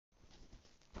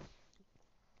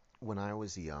When I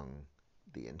was young,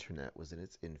 the internet was in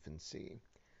its infancy.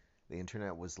 The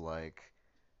internet was like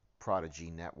Prodigy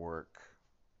Network,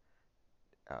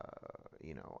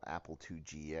 Apple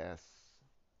IIgs,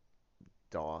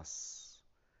 DOS,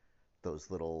 those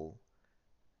little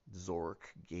Zork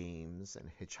games,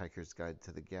 and Hitchhiker's Guide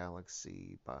to the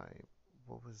Galaxy by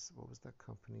what was that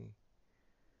company?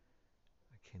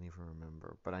 I can't even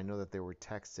remember, but I know that they were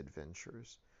text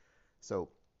adventures. So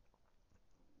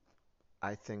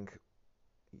I think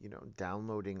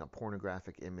downloading a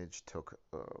pornographic image took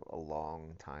a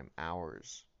long time,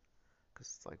 hours,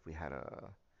 because it's like we had a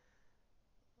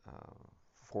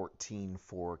 14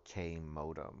 4K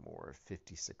modem or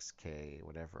 56K,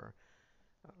 whatever,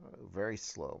 very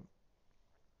slow.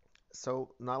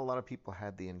 So not a lot of people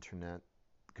had the internet.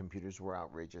 Computers were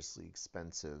outrageously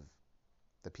expensive.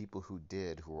 The people who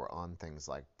did, who were on things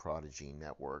like Prodigy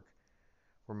Network,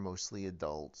 were mostly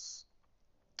adults,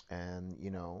 and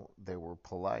they were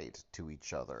polite to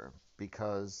each other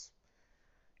because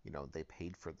they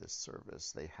paid for this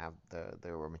service.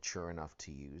 They were mature enough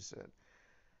to use it.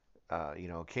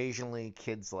 Occasionally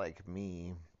kids like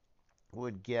me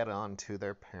would get onto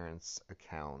their parents'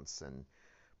 accounts and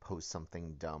post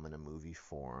something dumb in a movie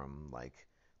forum, like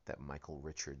that Michael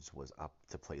Richards was up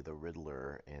to play the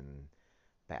Riddler in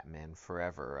Batman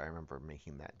Forever. I remember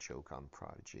making that joke on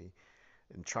Prodigy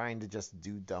and trying to just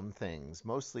do dumb things.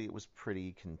 Mostly it was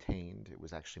pretty contained. It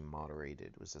was actually moderated.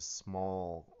 It was a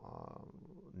small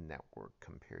network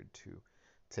compared to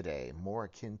today, more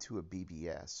akin to a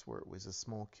BBS, where it was a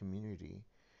small community.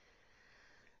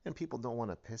 And people don't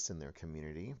want to piss in their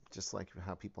community, just like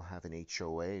how people have an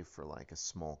HOA for like a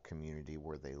small community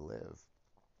where they live.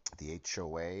 The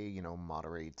HOA,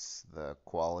 moderates the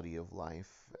quality of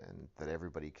life and that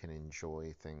everybody can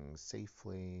enjoy things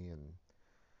safely and,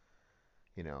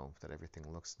 that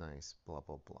everything looks nice, blah,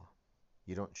 blah, blah.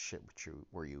 You don't shit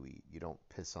where you eat. You don't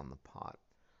piss on the pot.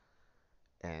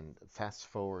 And fast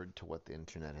forward to what the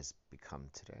internet has become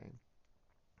today.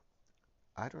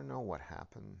 I don't know what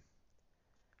happened.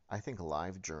 I think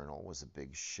LiveJournal was a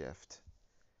big shift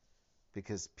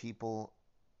because people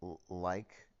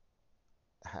like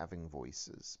having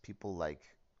voices. People like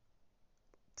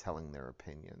telling their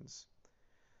opinions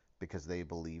because they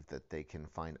believe that they can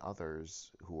find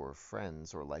others who are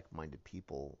friends or like-minded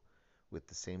people with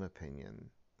the same opinion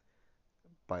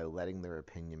by letting their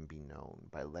opinion be known,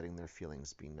 by letting their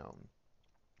feelings be known.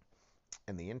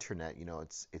 And the internet,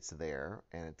 it's there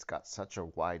and it's got such a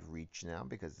wide reach now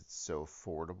because it's so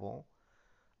affordable.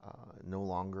 No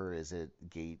longer is it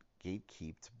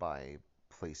gatekept by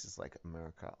places like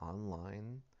America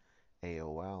Online,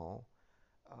 AOL,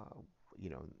 uh, you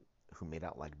know, who made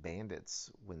out like bandits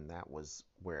when that was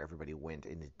where everybody went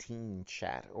into teen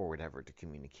chat or whatever to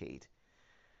communicate.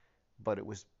 But it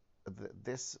was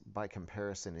this, by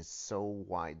comparison, is so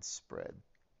widespread.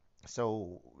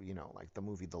 So, like the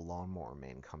movie The Lawnmower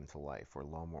Man come to life or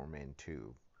Lawnmower Man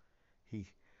 2. He,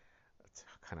 it's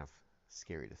kind of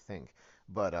scary to think,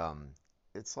 but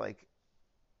it's like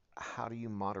how do you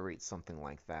moderate something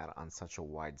like that on such a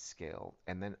wide scale?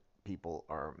 And then people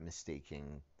are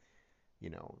mistaking, you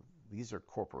know, these are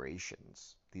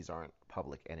corporations. These aren't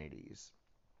public entities.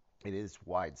 It is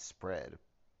widespread,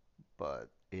 but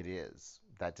it is.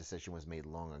 That decision was made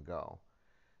long ago.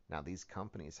 Now, these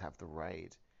companies have the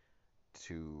right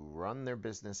to run their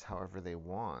business however they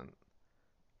want.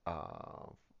 Uh,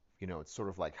 it's sort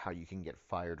of like how you can get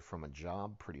fired from a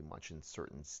job pretty much in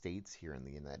certain states here in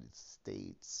the United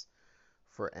States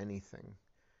for anything.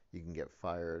 You can get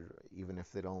fired even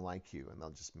if they don't like you, and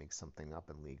they'll just make something up,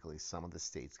 and legally some of the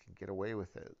states can get away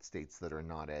with it. States that are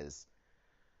not as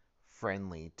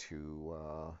friendly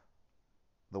to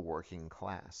the working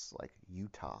class, like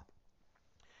Utah.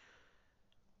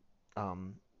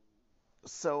 Um,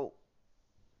 so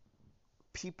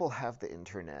people have the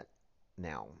internet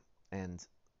now, and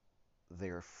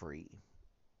they're free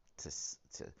to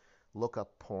to look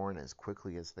up porn as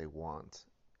quickly as they want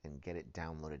and get it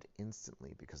downloaded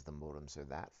instantly because the modems are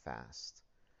that fast.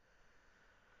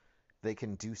 They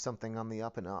can do something on the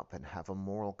up and up and have a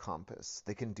moral compass.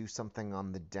 They can do something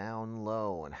on the down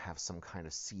low and have some kind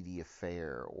of seedy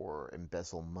affair or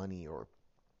embezzle money or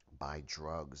buy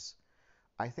drugs.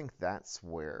 I think that's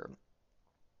where,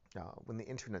 when the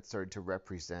internet started to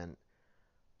represent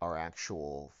our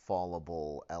actual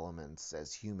fallible elements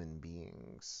as human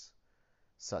beings,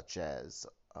 such as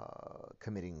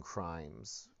committing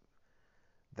crimes,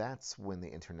 that's when the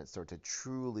internet started to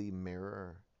truly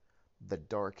mirror the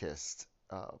darkest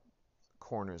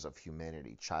corners of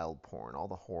humanity, child porn, all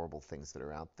the horrible things that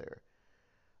are out there.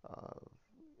 Uh,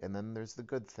 and then there's the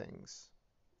good things.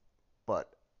 But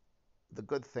the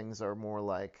good things are more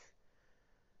like,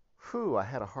 whew, I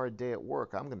had a hard day at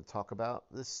work. I'm going to talk about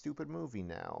this stupid movie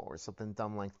now, or something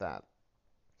dumb like that.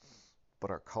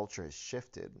 But our culture has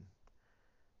shifted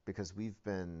because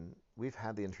we've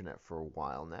had the internet for a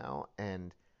while now,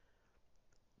 and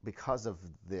because of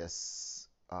this,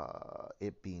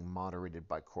 it being moderated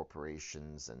by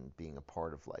corporations and being a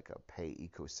part of like a pay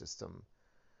ecosystem,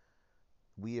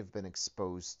 we have been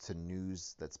exposed to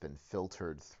news that's been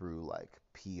filtered through like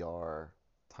PR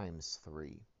times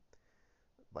three.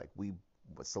 Like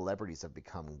celebrities have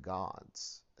become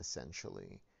gods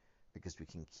essentially because we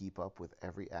can keep up with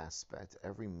every aspect,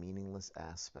 every meaningless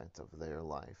aspect of their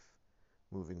life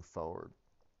moving forward.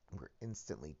 We're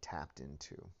instantly tapped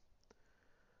into.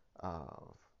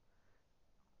 Uh,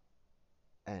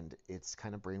 and it's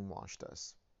kind of brainwashed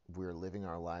us. We're living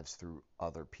our lives through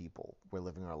other people. We're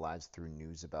living our lives through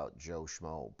news about Joe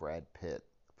Schmo, Brad Pitt,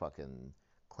 fucking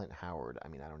Clint Howard. I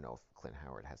mean, I don't know if Clint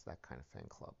Howard has that kind of fan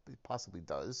club. He possibly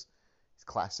does. He's a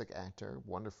classic actor,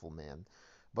 wonderful man.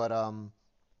 But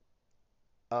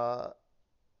uh,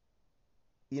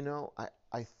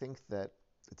 I think that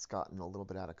it's gotten a little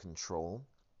bit out of control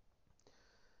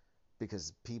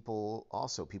because people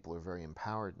are very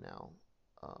empowered now.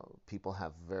 People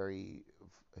have very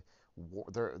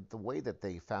the way that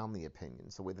they found the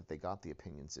opinions, the way that they got the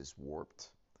opinions is warped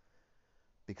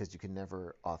because you can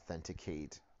never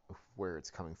authenticate where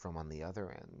it's coming from on the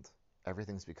other end.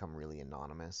 Everything's become really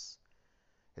anonymous.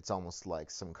 It's almost like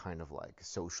some kind of like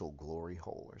social glory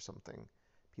hole or something.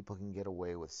 People can get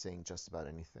away with saying just about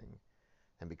anything.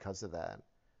 And because of that,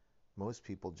 most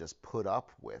people just put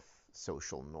up with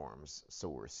social norms. So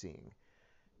we're seeing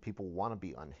people want to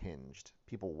be unhinged.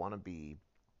 People want to be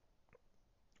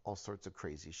all sorts of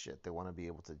crazy shit. They want to be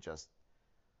able to just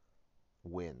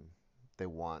win. They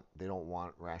don't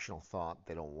want rational thought,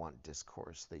 they don't want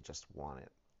discourse, they just want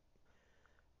it.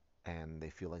 And they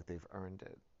feel like they've earned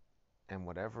it. And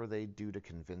whatever they do to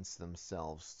convince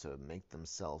themselves to make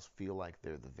themselves feel like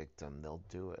they're the victim, they'll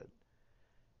do it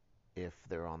if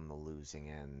they're on the losing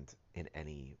end in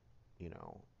any,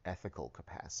 ethical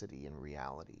capacity in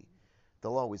reality.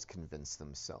 They'll always convince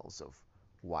themselves of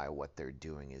why what they're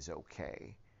doing is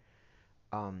okay.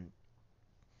 Um,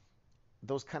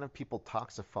 those kind of people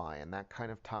toxify, and that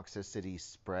kind of toxicity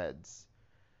spreads.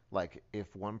 Like,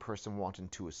 if one person walked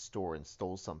into a store and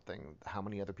stole something, how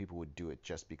many other people would do it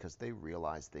just because they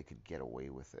realized they could get away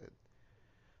with it?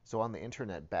 So on the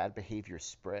internet, bad behavior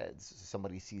spreads.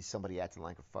 Somebody sees somebody acting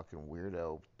like a fucking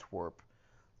weirdo, twerp,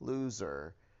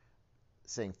 loser,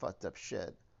 saying fucked up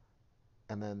shit,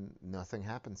 and then nothing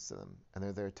happens to them. And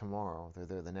they're there tomorrow, they're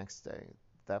there the next day.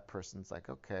 That person's like,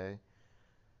 okay,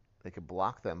 they could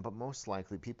block them, but most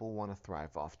likely people want to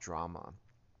thrive off drama.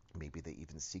 Maybe they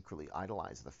even secretly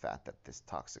idolize the fact that this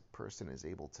toxic person is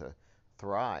able to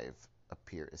thrive,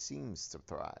 seems to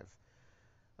thrive,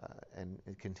 and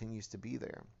it continues to be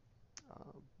there.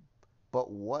 Uh,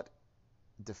 but what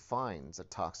defines a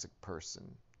toxic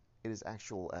person? It is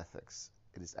actual ethics.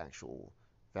 It is actual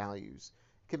values.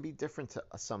 It can be different to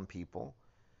some people,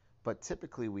 but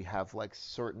typically we have like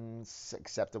certain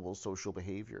acceptable social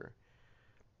behavior,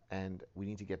 and we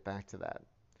need to get back to that.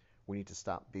 We need to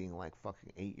stop being like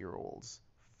fucking 8-year-olds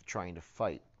trying to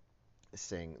fight,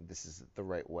 saying this is the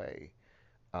right way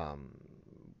um,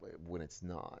 when it's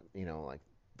not. Like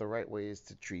the right way is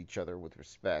to treat each other with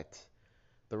respect.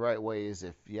 The right way is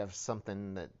if you have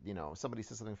something that, somebody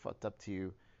says something fucked up to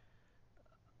you,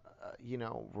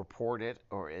 report it,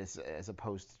 or as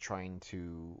opposed to trying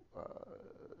to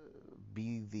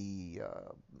be the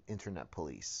internet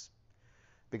police.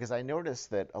 Because I noticed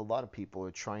that a lot of people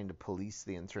are trying to police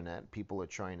the internet. People are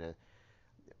trying to,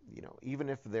 even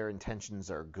if their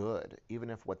intentions are good, even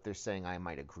if what they're saying I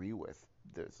might agree with,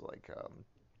 there's like,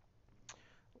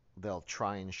 they'll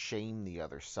try and shame the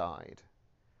other side.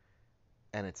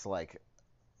 And it's like,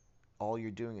 all you're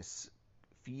doing is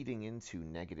feeding into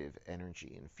negative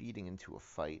energy and feeding into a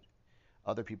fight.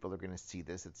 Other people are going to see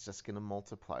this. It's just going to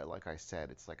multiply. Like I said,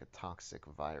 it's like a toxic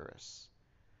virus.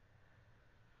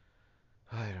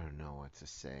 I don't know what to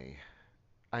say.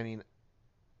 I mean,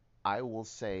 I will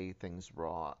say things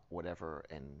raw, whatever,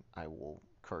 and I will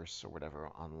curse or whatever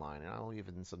online, and I'll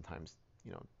even sometimes,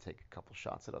 take a couple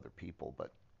shots at other people,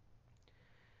 but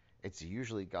it's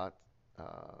usually got,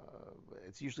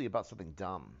 it's usually about something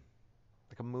dumb,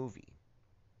 like a movie,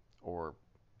 or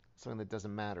something that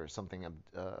doesn't matter, something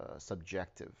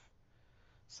subjective,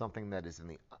 something that is in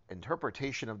the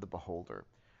interpretation of the beholder.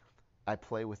 I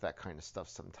play with that kind of stuff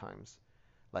sometimes.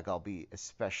 Like I'll be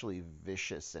especially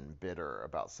vicious and bitter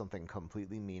about something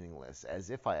completely meaningless, as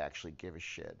if I actually give a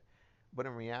shit. But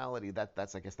in reality,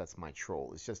 that's I guess that's my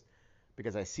troll. It's just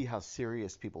because I see how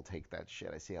serious people take that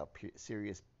shit. I see how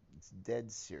serious, it's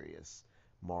dead serious.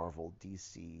 Marvel,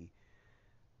 DC,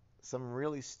 some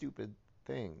really stupid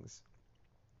things,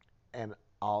 and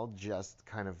I'll just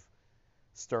kind of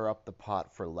stir up the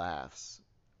pot for laughs.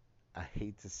 I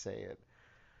hate to say it,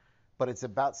 but it's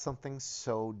about something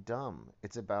so dumb.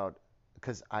 It's about,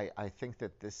 because I think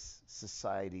that this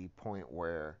society point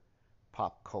where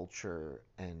pop culture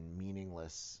and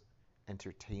meaningless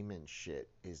entertainment shit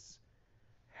is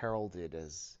heralded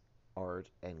as art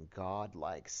and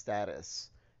godlike status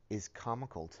is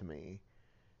comical to me,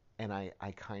 and I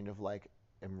kind of like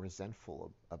am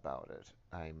resentful about it.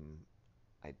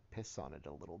 I piss on it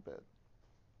a little bit,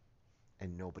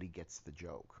 and nobody gets the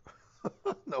joke.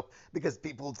 No, because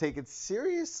people take it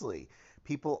seriously.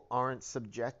 People aren't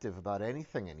subjective about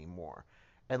anything anymore.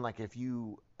 And like if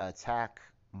you attack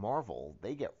Marvel,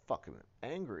 they get fucking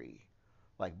angry.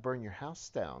 Like burn your house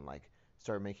down, like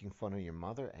start making fun of your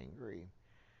mother angry.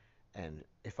 And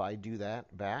if I do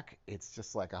that back, it's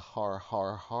just like a har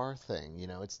har har thing, you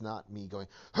know. It's not me going,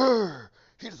 "Her,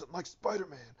 he doesn't like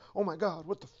Spider-Man. Oh my God,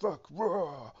 what the fuck?"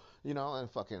 Raw. You know,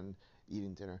 and fucking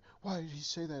eating dinner. Why did he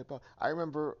say that about? I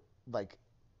remember like,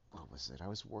 what was it? I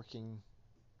was working.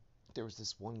 There was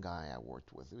this one guy I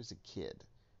worked with. He was a kid.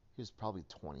 He was probably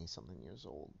 20 something years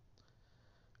old.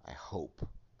 I hope.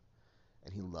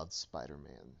 And he loved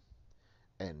Spider-Man.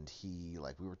 And he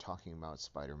like we were talking about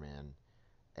Spider-Man,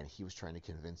 and he was trying to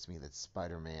convince me that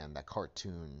Spider-Man, that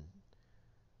cartoon,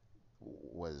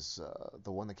 was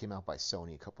the one that came out by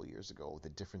Sony a couple years ago, the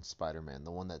different Spider-Man,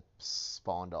 the one that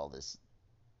spawned all this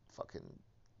fucking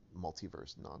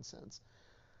multiverse nonsense.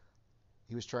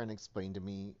 He was trying to explain to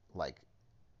me like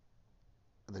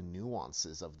the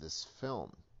nuances of this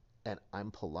film, and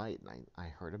I'm polite, and I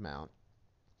heard him out.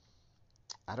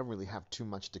 I don't really have too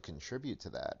much to contribute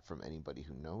to that from anybody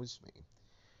who knows me.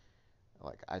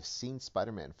 Like I've seen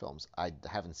Spider-Man films. I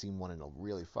haven't seen one in a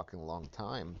really fucking long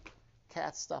time.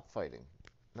 Cats, stop fighting.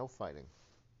 No fighting.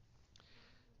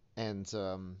 And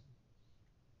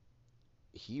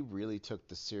he really took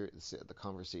the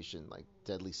conversation like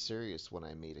deadly serious when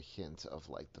I made a hint of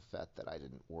like the fact that I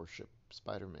didn't worship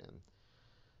Spider-Man,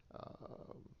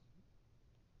 uh,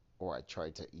 or I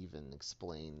tried to even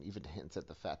explain, even hint at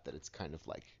the fact that it's kind of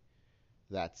like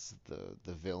that's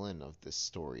the villain of this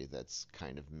story that's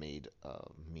kind of made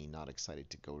me not excited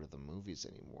to go to the movies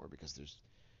anymore because there's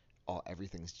all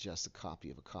everything's just a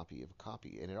copy of a copy of a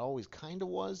copy, and it always kind of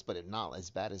was, but it not as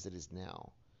bad as it is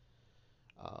now.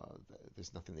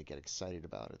 There's nothing to get excited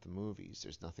about at the movies.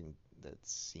 There's nothing that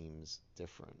seems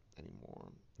different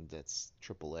anymore. That's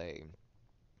AAA.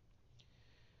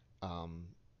 Um,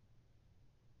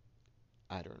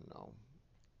 I don't know.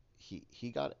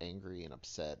 He got angry and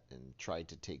upset and tried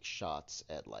to take shots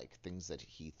at like things that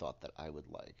he thought that I would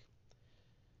like.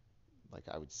 Like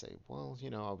I would say, well, you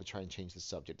know, I would try and change the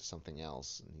subject to something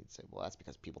else, and he'd say, well, that's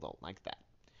because people don't like that.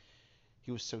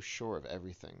 He was so sure of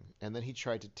everything. And then he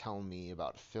tried to tell me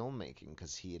about filmmaking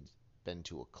because he had been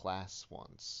to a class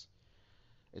once.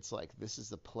 It's like this is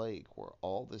the plague where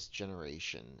all this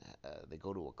generation, they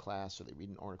go to a class or they read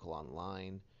an article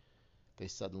online, they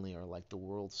suddenly are like the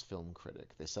world's film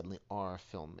critic. They suddenly are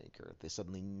a filmmaker. They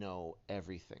suddenly know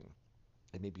everything.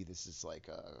 And maybe this is like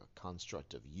a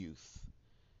construct of youth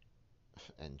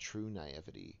and true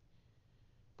naivety,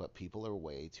 but people are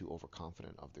way too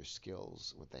overconfident of their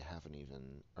skills, what they haven't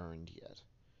even earned yet.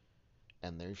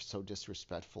 And they're so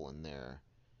disrespectful in their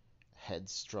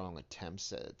headstrong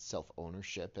attempts at self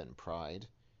ownership and pride.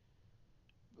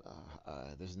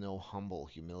 There's no humble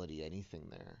humility, anything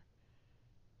there.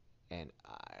 And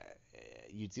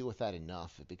you deal with that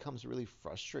enough, it becomes really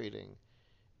frustrating.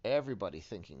 Everybody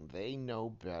thinking they know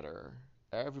better.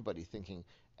 Everybody thinking,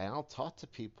 and I'll talk to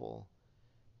people,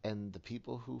 and the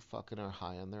people who fucking are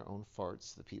high on their own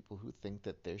farts, the people who think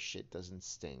that their shit doesn't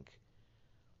stink,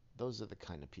 those are the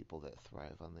kind of people that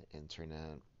thrive on the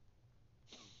internet.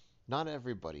 Not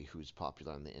everybody who's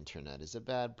popular on the internet is a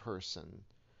bad person,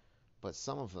 but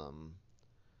some of them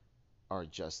are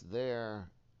just there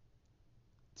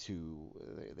to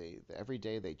every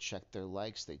day they check their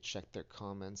likes, they check their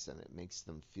comments, and it makes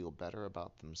them feel better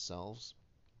about themselves.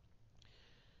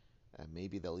 And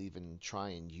maybe they'll even try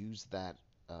and use that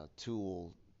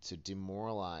tool to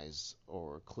demoralize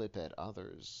or clip at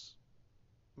others.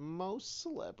 Most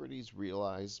celebrities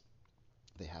realize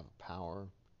they have a power,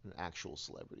 actual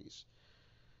celebrities.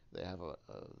 They have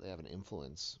an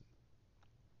influence.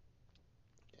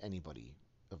 Anybody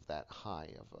of that high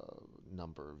of a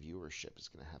number of viewership is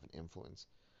going to have an influence.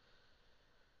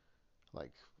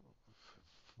 Like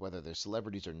whether they're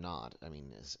celebrities or not. I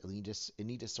mean, is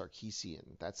Anita Sarkeesian,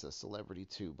 that's a celebrity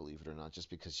too, believe it or not, just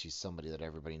because she's somebody that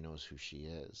everybody knows who she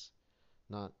is.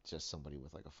 Not just somebody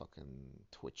with like a fucking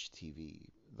Twitch TV.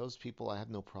 Those people I have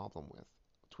no problem with.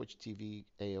 Twitch TV,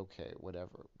 A-okay,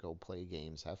 whatever. Go play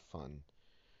games, have fun.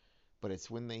 But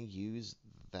it's when they use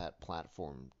that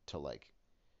platform to like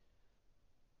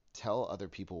tell other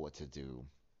people what to do.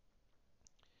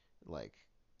 Like,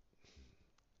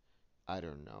 I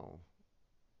don't know.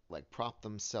 Like prop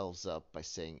themselves up by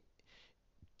saying,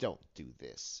 don't do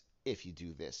this. If you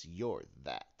do this, you're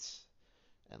that.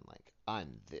 And like,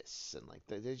 I'm this. And like,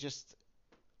 they're just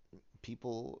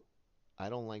people. I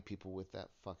don't like people with that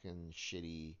fucking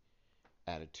shitty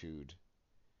attitude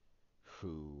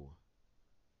who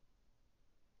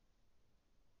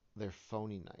they're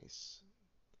phony nice.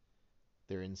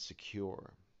 They're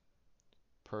insecure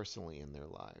personally in their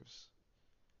lives.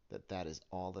 That is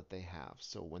all that they have.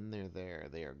 So when they're there,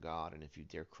 they are God, and if you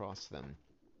dare cross them,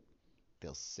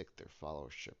 they'll sick their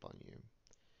followership on you,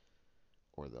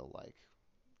 or they'll like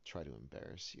try to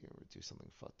embarrass you or do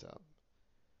something fucked up,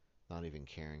 not even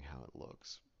caring how it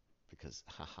looks, because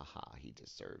ha ha ha, he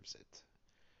deserves it.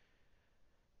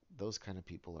 Those kind of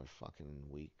people are fucking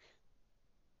weak.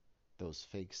 Those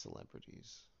fake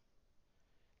celebrities,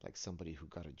 like somebody who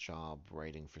got a job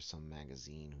writing for some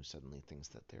magazine who suddenly thinks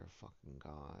that they're a fucking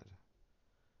god.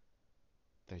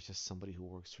 They're just somebody who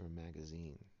works for a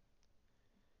magazine.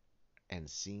 And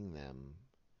seeing them,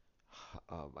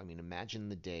 I mean, imagine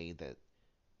the day that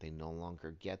they no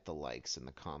longer get the likes and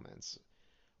the comments,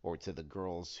 or to the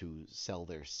girls who sell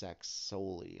their sex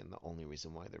solely, and the only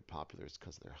reason why they're popular is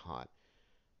because they're hot.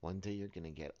 One day you're going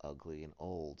to get ugly and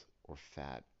old or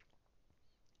fat,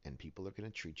 and people are going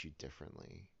to treat you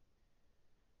differently.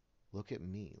 Look at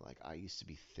me. Like, I used to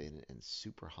be thin and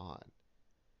super hot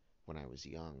when I was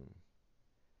young,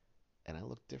 and I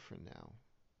look different now.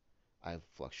 I've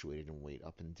fluctuated in weight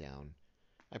up and down.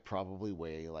 I probably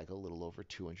weigh like a little over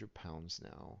 200 pounds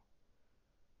now,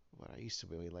 but I used to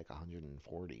weigh like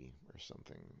 140 or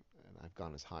something, and I've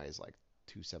gone as high as like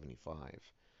 275.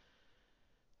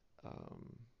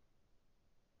 Um,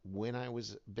 when I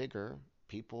was bigger,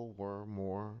 people were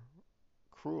more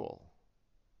cruel.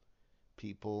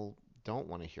 People don't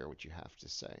want to hear what you have to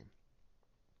say.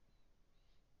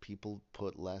 People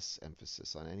put less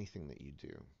emphasis on anything that you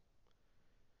do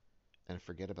and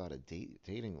forget about a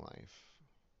dating life.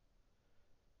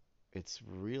 It's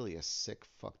really a sick,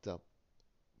 fucked up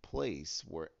place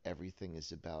where everything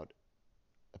is about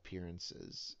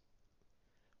appearances,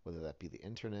 whether that be the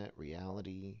internet,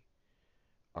 reality,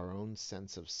 our own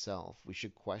sense of self. We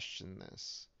should question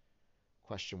this,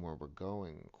 question where we're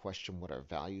going, question what our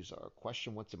values are,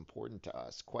 question what's important to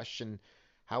us, question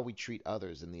how we treat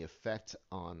others and the effect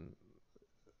on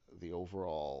the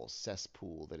overall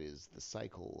cesspool that is the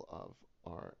cycle of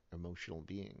our emotional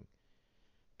being.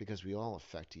 Because we all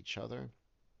affect each other.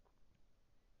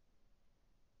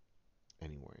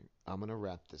 Anyway, I'm going to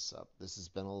wrap this up. This has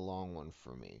been a long one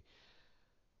for me.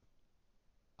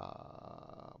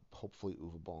 Hopefully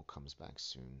Uwe Ball comes back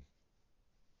soon.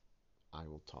 I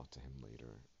will talk to him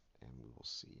later and we will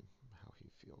see how he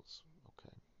feels.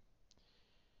 Okay.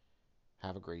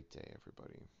 Have a great day,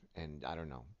 everybody. And I don't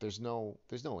know. There's no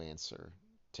answer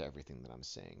to everything that I'm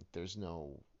saying. There's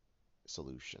no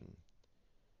solution.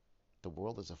 The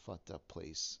world is a fucked up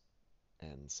place,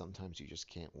 and sometimes you just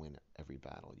can't win every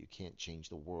battle. You can't change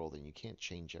the world and you can't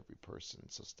change every person.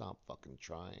 So stop fucking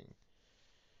trying.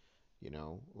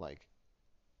 Like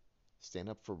stand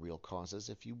up for real causes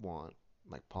if you want,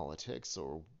 like politics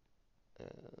or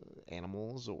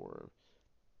animals or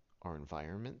our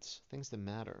environment, things that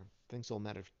matter. Things will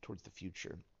matter towards the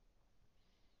future.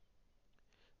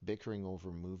 Bickering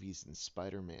over movies and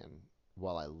Spider-Man,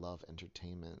 while I love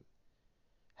entertainment,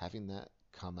 having that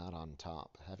come out on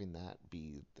top, having that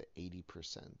be the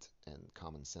 80% and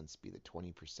common sense be the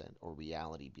 20%, or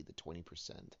reality be the 20%.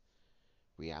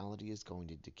 Reality is going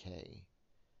to decay.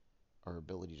 Our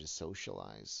ability to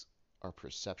socialize, our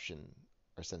perception,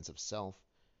 our sense of self,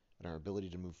 and our ability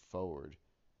to move forward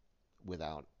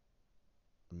without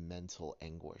mental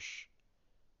anguish.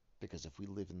 Because if we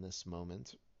live in this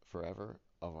moment forever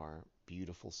of our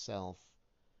beautiful self,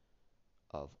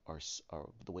 of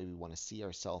the way we want to see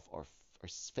ourselves, our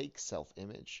fake self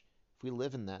image, if we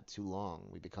live in that too long,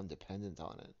 we become dependent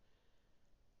on it.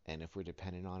 And if we're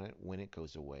dependent on it, when it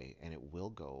goes away, and it will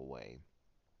go away,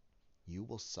 you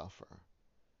will suffer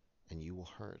and you will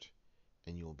hurt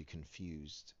and you will be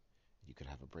confused. You could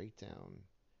have a breakdown.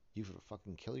 You could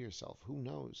fucking kill yourself. Who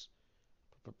knows?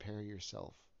 But prepare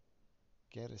yourself.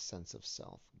 Get a sense of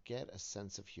self. Get a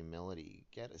sense of humility.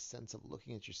 Get a sense of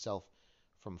looking at yourself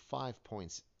from 5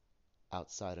 points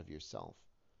outside of yourself.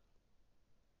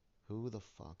 Who the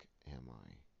fuck am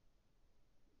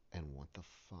I? And what the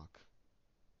fuck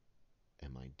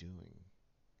am I doing?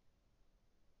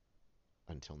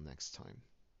 Until next time.